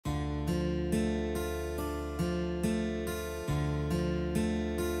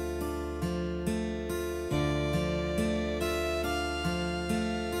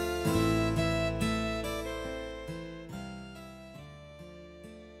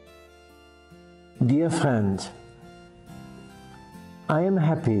Dear friend, I am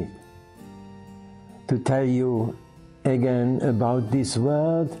happy to tell you again about this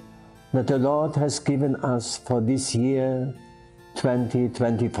word that the Lord has given us for this year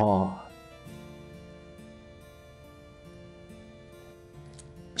 2024.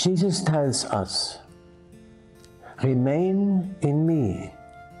 Jesus tells us, remain in me,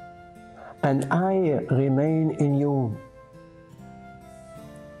 and I remain in you.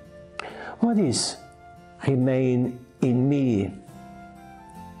 What is remain in me?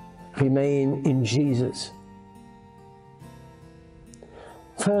 Remain in Jesus.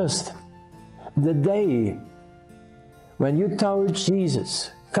 First, the day when you told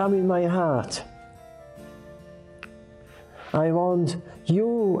Jesus, come in my heart. I want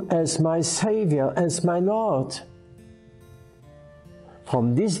you as my Savior, as my Lord.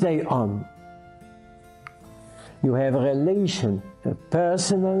 From this day on, you have a relation, a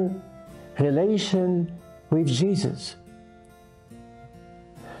personal relation with Jesus.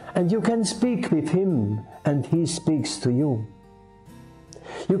 And you can speak with Him, and He speaks to you.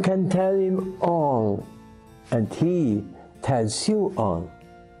 You can tell Him all, and He tells you all.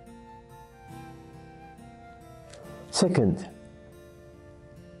 Second,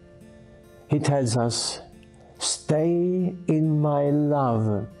 He tells us, stay in my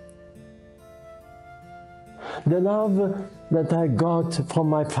love. The love that I got from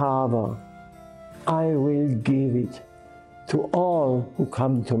my Father, I will give it to all who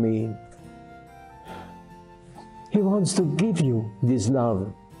come to me. He wants to give you this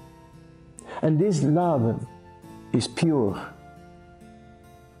love. And this love is pure.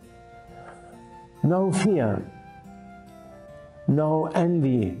 No fear, no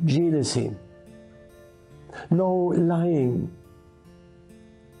envy, jealousy, no lying.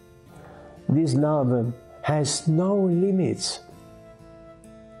 This love has no limits.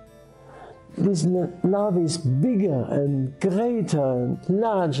 This love is bigger and greater and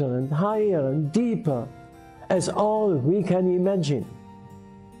larger and higher and deeper as all we can imagine.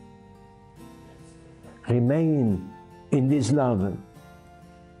 Remain in this love.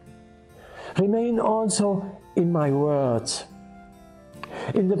 Remain also in my words,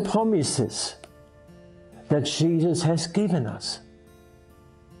 in the promises that Jesus has given us.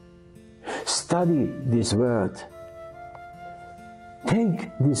 Study this word.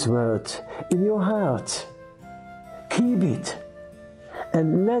 Take this word in your heart. Keep it.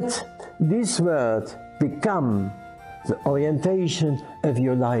 And let this word become the orientation of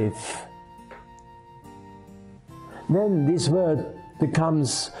your life. Then this word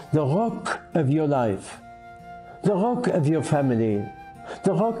becomes the rock of your life, the rock of your family,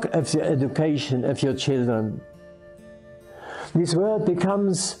 the rock of the education of your children. This word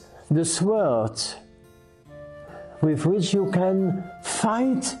becomes the sword with which you can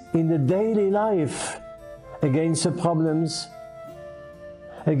fight in the daily life against the problems,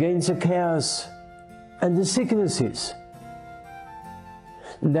 against the cares and the sicknesses.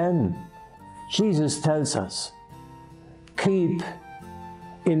 Then Jesus tells us, keep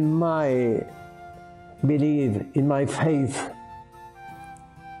in my belief, in my faith.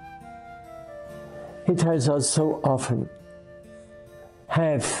 He tells us so often,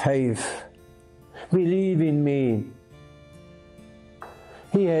 have faith, believe in me.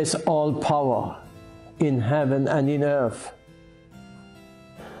 He has all power in heaven and in earth.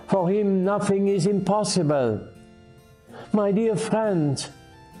 For Him nothing is impossible. My dear friend,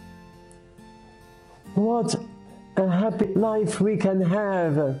 what a happy life we can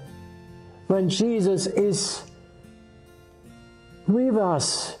have when Jesus is with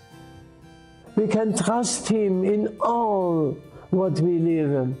us. We can trust Him in all what we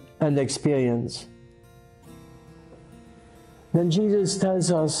live and experience. Then Jesus tells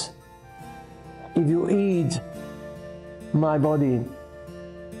us, if you eat my body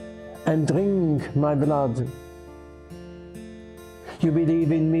and drink my blood, you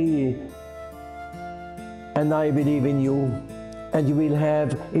believe in me and I believe in you, and you will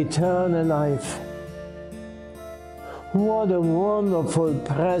have eternal life. What a wonderful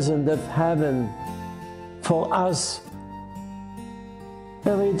present of heaven for us.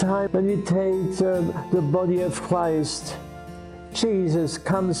 Every time when we take the body of Christ, Jesus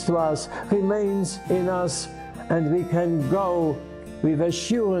comes to us, remains in us, and we can go with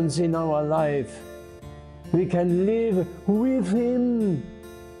assurance in our life. We can live with Him.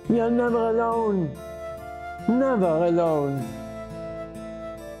 We are never alone. Never alone.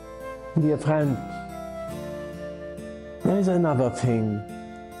 Dear friend, there is another thing.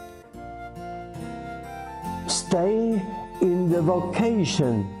 Stay in the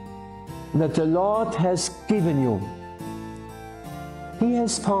vocation that the Lord has given you. He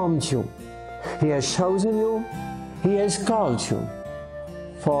has formed you. He has chosen you, He has called you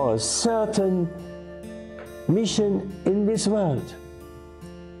for a certain mission in this world.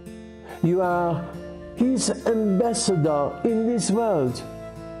 You are His ambassador in this world.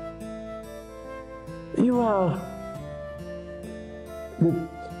 You are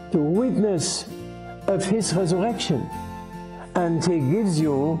the witness of His resurrection, and He gives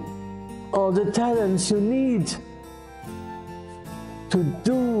you all the talents you need to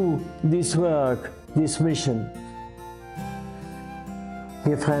do this work, this mission.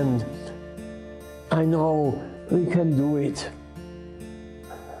 Dear friend, I know we can do it.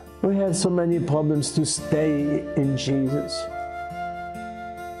 We have so many problems to stay in Jesus.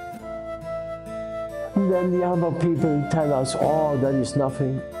 And then the other people tell us, oh, that is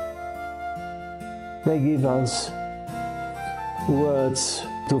nothing. They give us words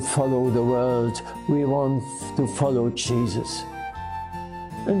to follow the world. We want to follow Jesus.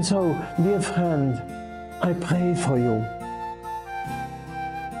 And so, dear friend, I pray for you.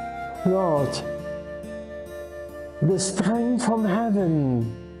 Lord, the strength from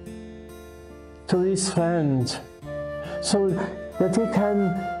heaven to this friend, so that he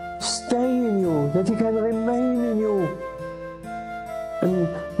can stay in you, that he can remain in you, and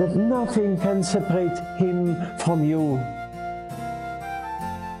that nothing can separate him from you.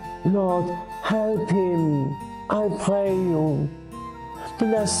 Lord, help him, I pray you.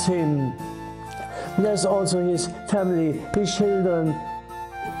 Bless him. Bless also his family, his children.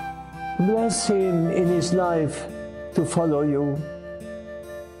 Bless him in his life to follow you.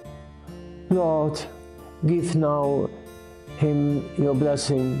 Lord, give now him your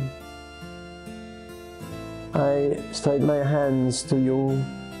blessing. I stretch my hands to you.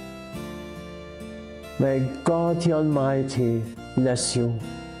 May God the Almighty bless you.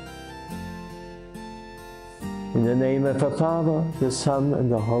 In the name of the Father, the Son, and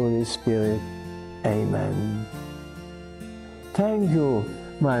the Holy Spirit. Amen. Thank you,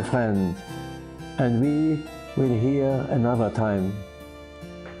 my friend, and we will hear another time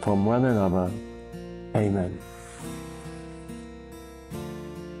from one another. Amen.